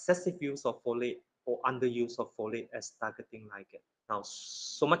without excessive use of folate or underuse of folate as targeting ligand. Now,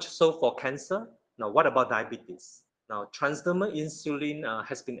 so much so for cancer. Now, what about diabetes? Now, transdermal insulin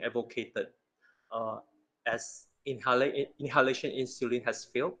has been advocated as inhalation insulin has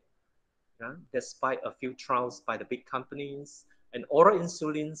failed, yeah, despite a few trials by the big companies. And oral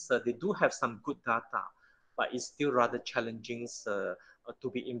insulins, they do have some good data, but it's still rather challenging to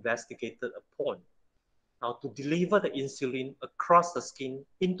be investigated upon. Now, to deliver the insulin across the skin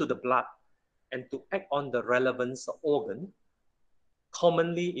into the blood and to act on the relevant organ,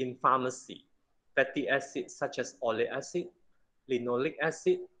 commonly in pharmacy, fatty acids such as oleic acid linoleic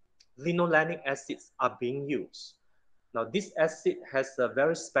acid, linolenic acids are being used. Now, this acid has a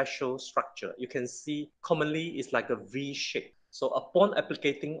very special structure. You can see commonly it's like a V shape. So upon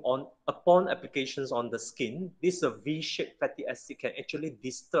applications on the skin, this V-shaped fatty acid can actually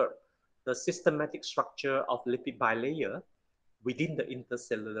disturb the systematic structure of lipid bilayer within the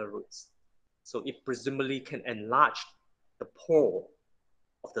intercellular roots. So it presumably can enlarge the pore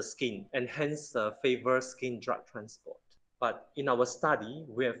of the skin and hence favor skin drug transport. But in our study,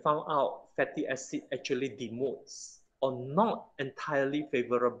 we have found out fatty acid actually demotes or not entirely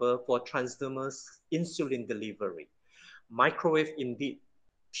favorable for transdermal insulin delivery. Microwave indeed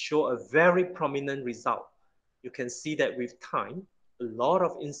show a very prominent result. You can see that with time, a lot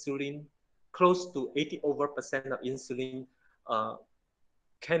of insulin, close to 80% of insulin uh,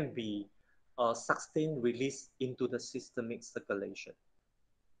 can be sustained release into the systemic circulation.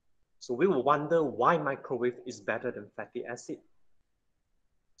 So we will wonder why microwave is better than fatty acid.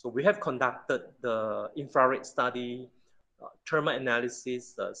 So we have conducted the infrared study, thermal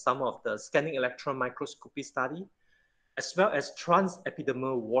analysis, some of the scanning electron microscopy study, as well as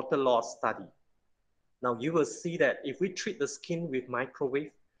transepidermal water loss study. Now you will see that if we treat the skin with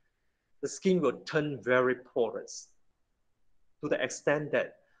microwave, the skin will turn very porous to the extent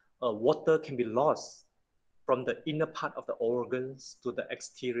that water can be lost from the inner part of the organs to the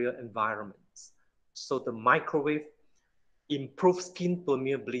exterior environments. So the microwave improves skin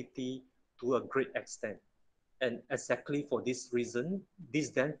permeability to a great extent. And exactly for this reason, this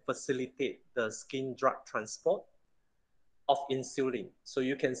then facilitates the skin drug transport of insulin. So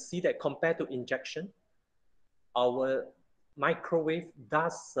you can see that compared to injection, our microwave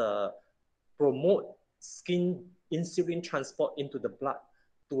does promote skin insulin transport into the blood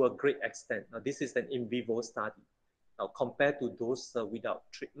to a great extent. Now, this is an in vivo study. Now, compared to those without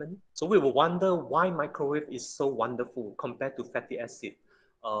treatment. So we will wonder why microwave is so wonderful compared to fatty acid,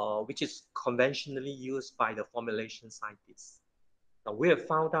 which is conventionally used by the formulation scientists. Now, we have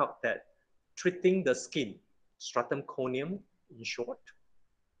found out that treating the skin, stratum corneum in short,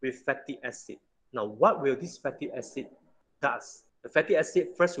 with fatty acid. Now, what will this fatty acid does? The fatty acid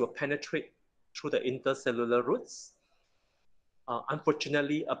first will penetrate through the intercellular roots.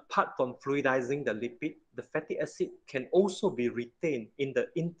 Unfortunately, apart from fluidizing the lipid, the fatty acid can also be retained in the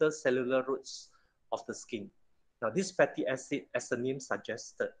intercellular roots of the skin. Now, this fatty acid, as the name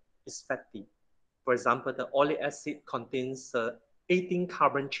suggested, is fatty. For example, the oleic acid contains 18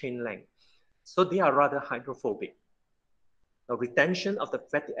 carbon chain length, so they are rather hydrophobic. The retention of the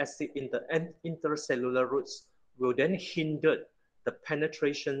fatty acid in the intercellular roots will then hinder the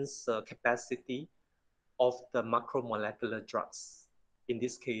penetration capacity of the macromolecular drugs, in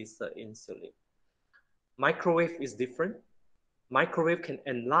this case, insulin. Microwave is different. Microwave can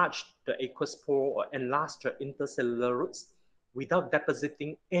enlarge the aqueous pore or enlarge the intercellular roots without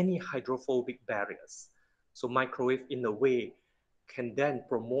depositing any hydrophobic barriers. So microwave, in a way, can then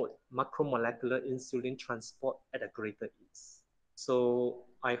promote macromolecular insulin transport at a greater ease. So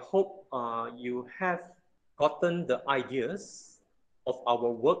I hope you have gotten the ideas of our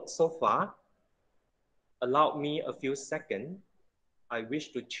work so far. Allow me a few seconds. I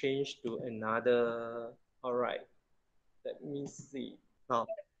wish to change to another. All right, let me see. Now,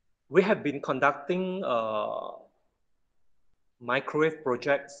 we have been conducting microwave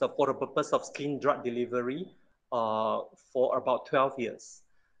projects for the purpose of skin drug delivery for about 12 years.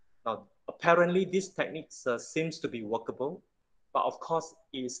 Now, apparently, these techniques seems to be workable, but of course,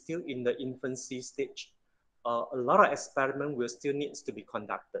 it is still in the infancy stage. A lot of experiment will still needs to be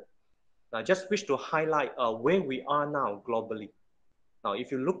conducted. Now, I just wish to highlight where we are now globally. Now,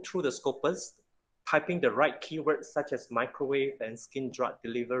 if you look through the scopus, typing the right keywords such as microwave and skin drug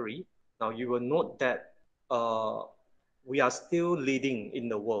delivery, now you will note that we are still leading in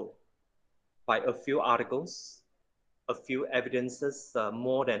the world by a few articles, a few evidences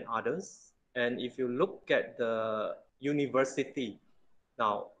more than others. And if you look at the university,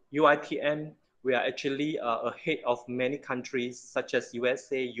 now UITM, we are actually ahead of many countries such as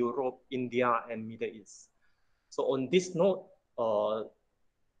USA, Europe, India, and Middle East. So on this note,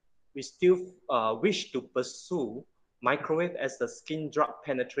 we still wish to pursue microwave as a skin drug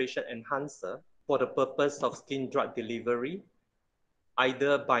penetration enhancer for the purpose of skin drug delivery,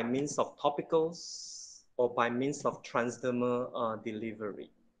 either by means of topicals or by means of transdermal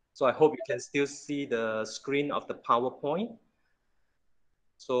delivery. So I hope you can still see the screen of the PowerPoint.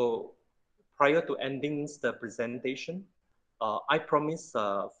 So prior to ending the presentation, I promise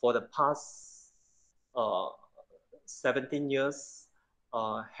for the past uh, 17 years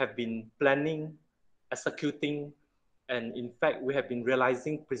have been planning, executing, and in fact, we have been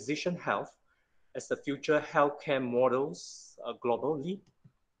realizing precision health as the future healthcare models globally.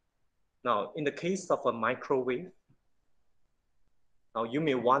 Now, in the case of a microwave, now you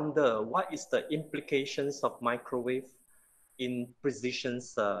may wonder what is the implications of microwave in precision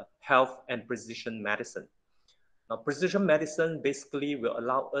health and precision medicine. Now, precision medicine basically will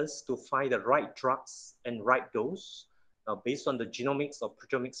allow us to find the right drugs and right dose based on the genomics or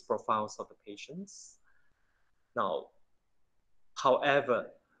proteomics profiles of the patients. Now, however,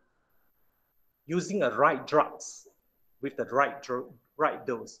 using a right drugs with the right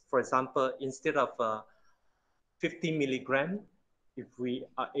dose, for example, instead of 50 milligram, if we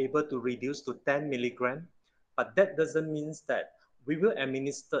are able to reduce to 10 milligram, but that doesn't mean that we will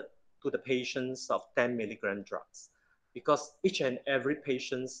administer to the patients of 10 milligram drugs, because each and every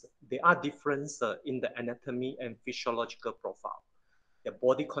patients, they are different in the anatomy and physiological profile. Their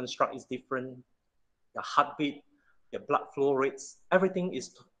body construct is different, their heartbeat, their blood flow rates, everything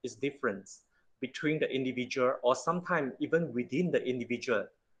is different between the individual, or sometimes even within the individual,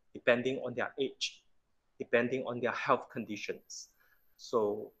 depending on their age, depending on their health conditions.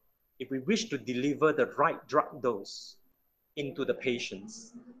 So if we wish to deliver the right drug dose into the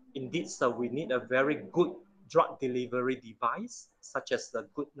patients, indeed, so we need a very good drug delivery device, such as the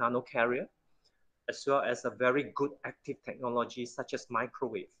good nanocarrier, as well as a very good active technology, such as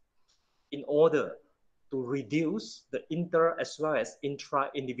microwave, in order to reduce the inter as well as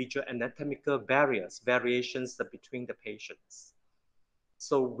intra-individual anatomical barriers, variations between the patients.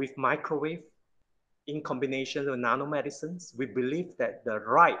 So with microwave, in combination with nanomedicines, we believe that the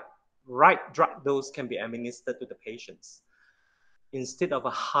right drug dose can be administered to the patients instead of a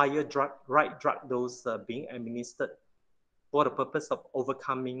higher right drug dose being administered for the purpose of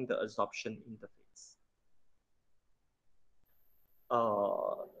overcoming the absorption interface.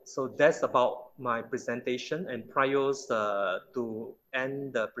 So that's about my presentation, and prior to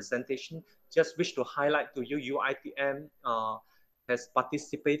end the presentation, just wish to highlight to you UITM has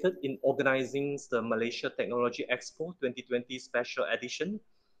participated in organizing the Malaysia Technology Expo 2020 special edition.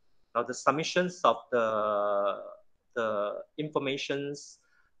 Now the submissions of the informations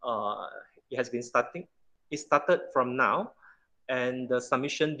it has been starting. It started from now, and the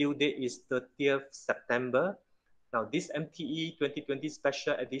submission due date is 30th September. Now this MTE 2020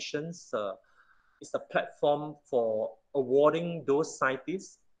 special editions is a platform for awarding those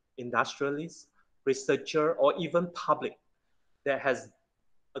scientists, industrialists, researcher, or even public that has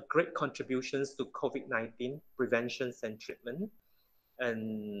a great contributions to COVID-19 prevention and treatment.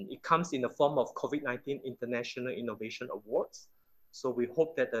 And it comes in the form of COVID-19 International Innovation Awards. So we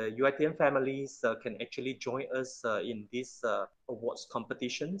hope that the UITM families can actually join us in these awards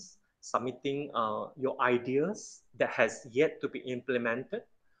competitions, submitting your ideas that has yet to be implemented,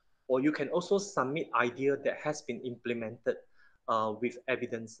 or you can also submit idea that has been implemented with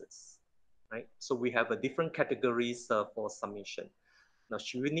evidences, right? So we have a different categories for submission. Now,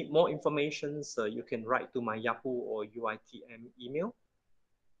 should you need more information, you can write to my Yahoo or UITM email.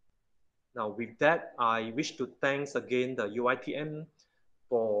 Now, with that, I wish to thanks again the UITM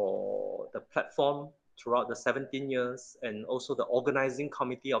for the platform throughout the 17 years, and also the organizing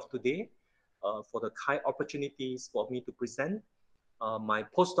committee of today for the kind opportunities for me to present. My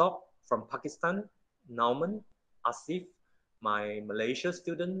postdoc from Pakistan, Nauman, Asif, my Malaysia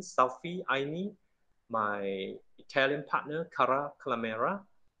student, Safi Aini, my Italian partner, Cara Calamera,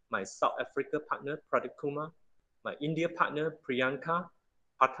 my South Africa partner, Pradeep Kumar, my India partner, Priyanka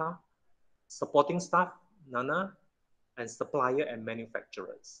Pata, supporting staff, Nana, and supplier and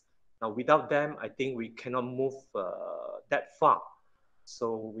manufacturers. Now, without them, I think we cannot move that far.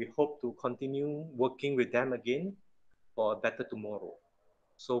 So we hope to continue working with them again for a better tomorrow.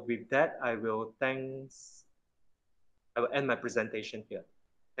 So with that, I will end my presentation here.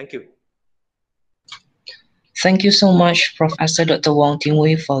 Thank you. Thank you so much, Professor Dr. Wong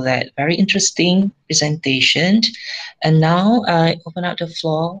Tingwei, for that very interesting presentation. And now I open up the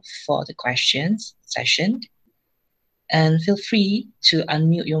floor for the questions session. And feel free to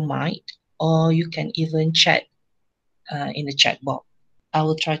unmute your mic, or you can even chat in the chat box. I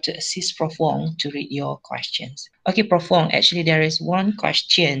will try to assist Prof. Wong to read your questions. Okay, Prof. Wong, actually there is one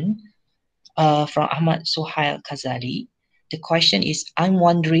question from Ahmad Suhail Kazali. The question is, I'm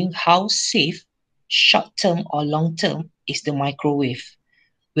wondering how safe, short-term or long-term, is the microwave?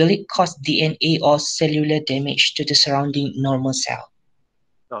 Will it cause DNA or cellular damage to the surrounding normal cell?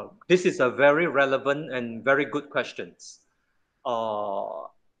 Now, this is a very relevant and very good question.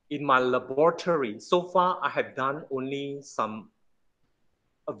 In my laboratory, so far I have done only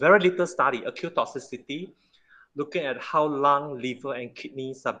a very little study, acute toxicity, looking at how lung, liver, and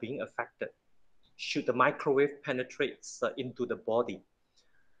kidneys are being affected should the microwave penetrates into the body.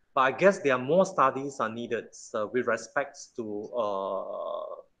 But I guess there are more studies are needed with respects to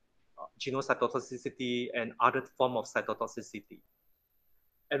genocytotoxicity and other form of cytotoxicity.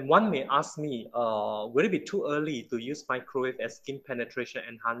 And one may ask me, will it be too early to use microwave as skin penetration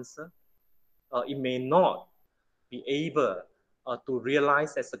enhancer? It may not be able to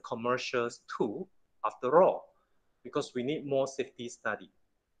realize as a commercial tool after all, because we need more safety study.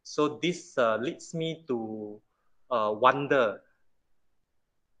 So this leads me to wonder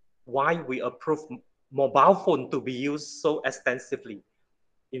why we approve mobile phone to be used so extensively.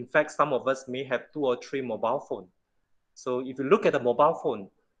 In fact, some of us may have 2 or 3 mobile phones. So if you look at the mobile phone,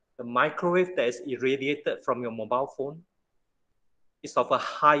 the microwave that is irradiated from your mobile phone is of a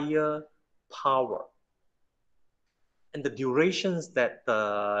higher power. And the durations that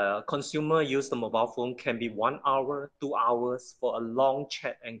the consumer use the mobile phone can be 1 hour, 2 hours for a long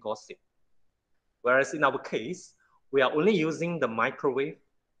chat and gossip. Whereas in our case, we are only using the microwave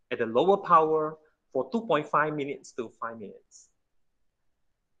at a lower power for 2.5 minutes to 5 minutes.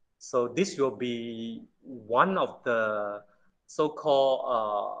 So this will be one of the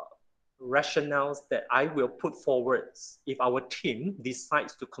so-called rationales that I will put forward if our team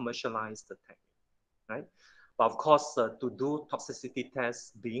decides to commercialize the technique, right? But of course, to do toxicity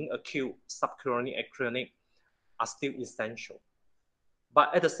tests, being acute, subchronic, and chronic are still essential.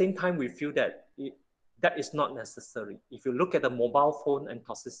 But at the same time, we feel that that is not necessary. If you look at the mobile phone and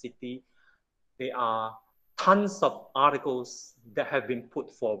toxicity, there are tons of articles that have been put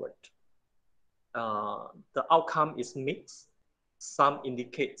forward. The outcome is mixed. Some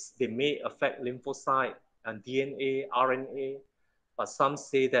indicates they may affect lymphocyte and DNA, RNA, but some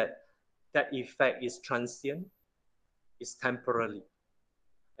say that that effect is transient, is temporary.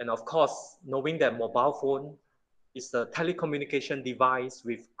 And of course, knowing that mobile phone is a telecommunication device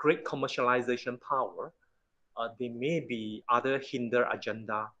with great commercialization power, there may be other hinder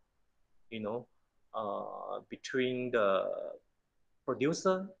agenda, between the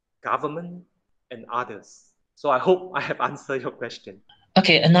producer, government, and others. So I hope I have answered your question.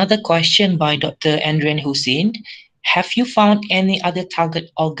 Okay, another question by Dr. Andrian Hussein. Have you found any other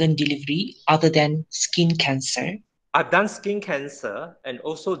target organ delivery other than skin cancer? I've done skin cancer and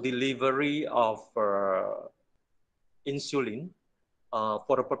also delivery of insulin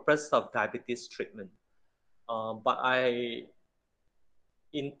for the purpose of diabetes treatment. But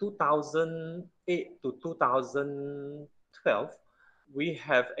in 2008 to 2012, we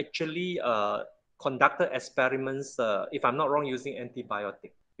have actually conducted experiments, if I'm not wrong, using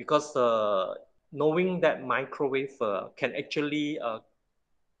antibiotic, because knowing that microwave can actually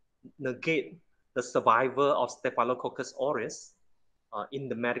negate the survival of Staphylococcus aureus in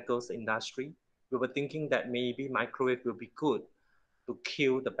the medical industry, we were thinking that maybe microwave will be good to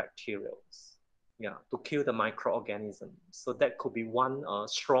kill the bacteria, to kill the microorganism. So that could be one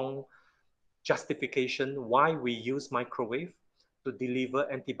strong justification why we use microwave to deliver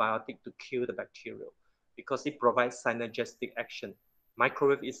antibiotic to kill the bacteria, because it provides synergistic action.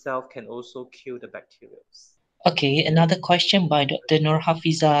 Microwave itself can also kill the bacteria. Okay, another question by Dr.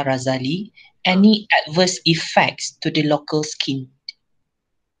 Nurhafiza Razali. Any adverse effects to the local skin?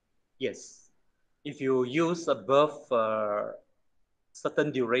 Yes. If you use above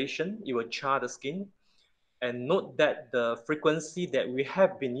certain duration, it will char the skin. And note that the frequency that we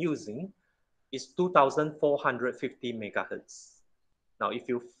have been using is 2450 megahertz. Now, if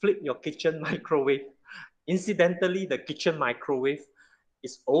you flip your kitchen microwave, incidentally, the kitchen microwave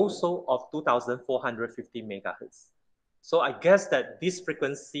is also of 2450 megahertz. So I guess that this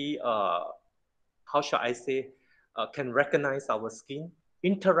frequency, how shall I say, can recognize our skin,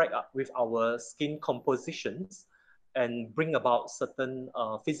 interact with our skin compositions, and bring about certain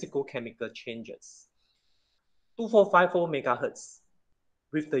physical chemical changes. 2454 megahertz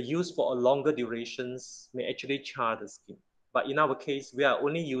with the use for a longer durations may actually char the skin. But in our case, we are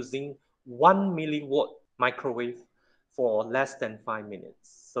only using 1 milliwatt microwave for less than 5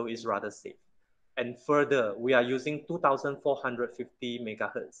 minutes. So it's rather safe. And further, we are using 2450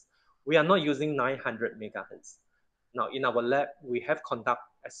 megahertz. We are not using 900 megahertz. Now in our lab, we have conduct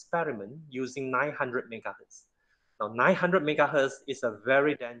experiment using 900 megahertz. Now 900 megahertz is a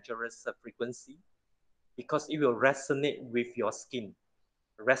very dangerous frequency because it will resonate with your skin,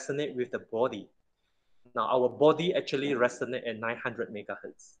 resonate with the body. Now our body actually resonate at 900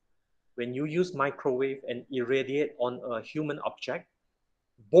 megahertz. When you use microwave and irradiate on a human object,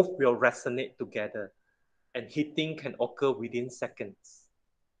 both will resonate together and hitting can occur within seconds.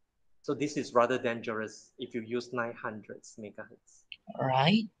 So this is rather dangerous if you use 900 megahertz.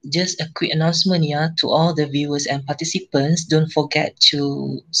 Alright, just a quick announcement yeah, to all the viewers and participants. Don't forget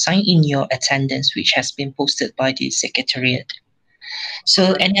to sign in your attendance, which has been posted by the Secretariat.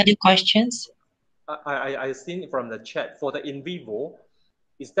 So any other questions? I seen from the chat for the in vivo,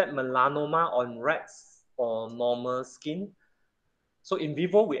 is that melanoma on rats or normal skin? So in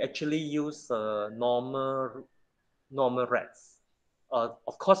vivo, we actually use normal rats.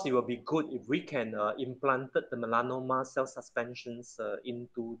 Of course, it will be good if we can implant the melanoma cell suspensions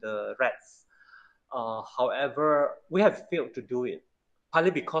into the rats. However, we have failed to do it,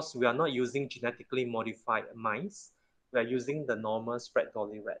 partly because we are not using genetically modified mice. We are using the normal spread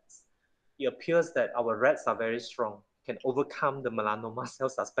dolly rats. It appears that our rats are very strong, can overcome the melanoma cell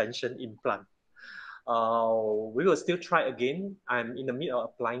suspension implant. We will still try again. I'm in the middle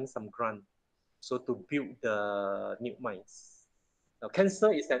of applying some grant, so to build the new mice. Now,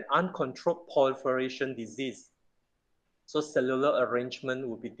 cancer is an uncontrolled proliferation disease, so cellular arrangement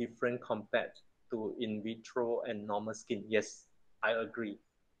will be different compared to in vitro and normal skin. Yes, I agree.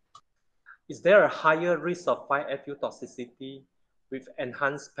 Is there a higher risk of 5FU toxicity with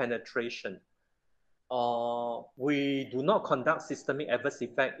enhanced penetration? We do not conduct systemic adverse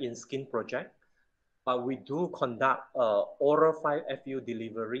effect in skin project, but we do conduct oral 5FU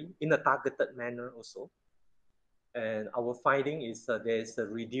delivery in a targeted manner also. And our finding is there is a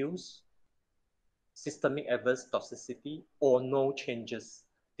reduced systemic adverse toxicity or no changes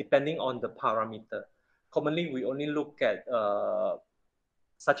depending on the parameter. Commonly, we only look at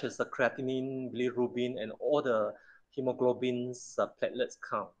such as the creatinine, bilirubin, and all the hemoglobin's platelets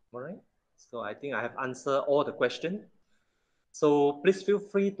count. All right. So I think I have answered all the questions. So please feel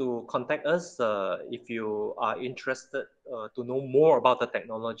free to contact us if you are interested to know more about the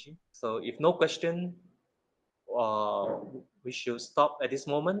technology. So if no question, uh, we should stop at this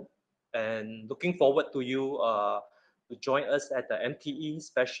moment and looking forward to you to join us at the MTE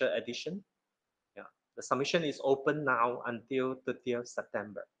special edition. Yeah, the submission is open now until 30th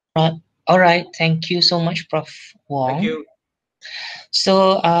September. Right. All right. Thank you so much, Prof. Thank Wong. you.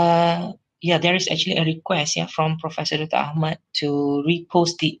 So, yeah, there is actually a request, yeah, from Professor Dr. Ahmad to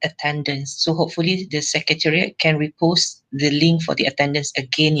repost the attendance. So hopefully the secretariat can repost the link for the attendance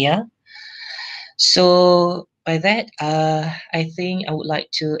again, yeah. So by that, I think I would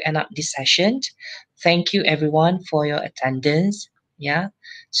like to end up this session. Thank you everyone for your attendance. Yeah.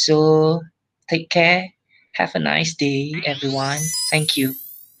 So take care. Have a nice day, everyone. Thank you.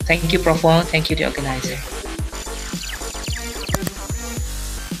 Thank you, Prof. Wong. Thank you, the organizer.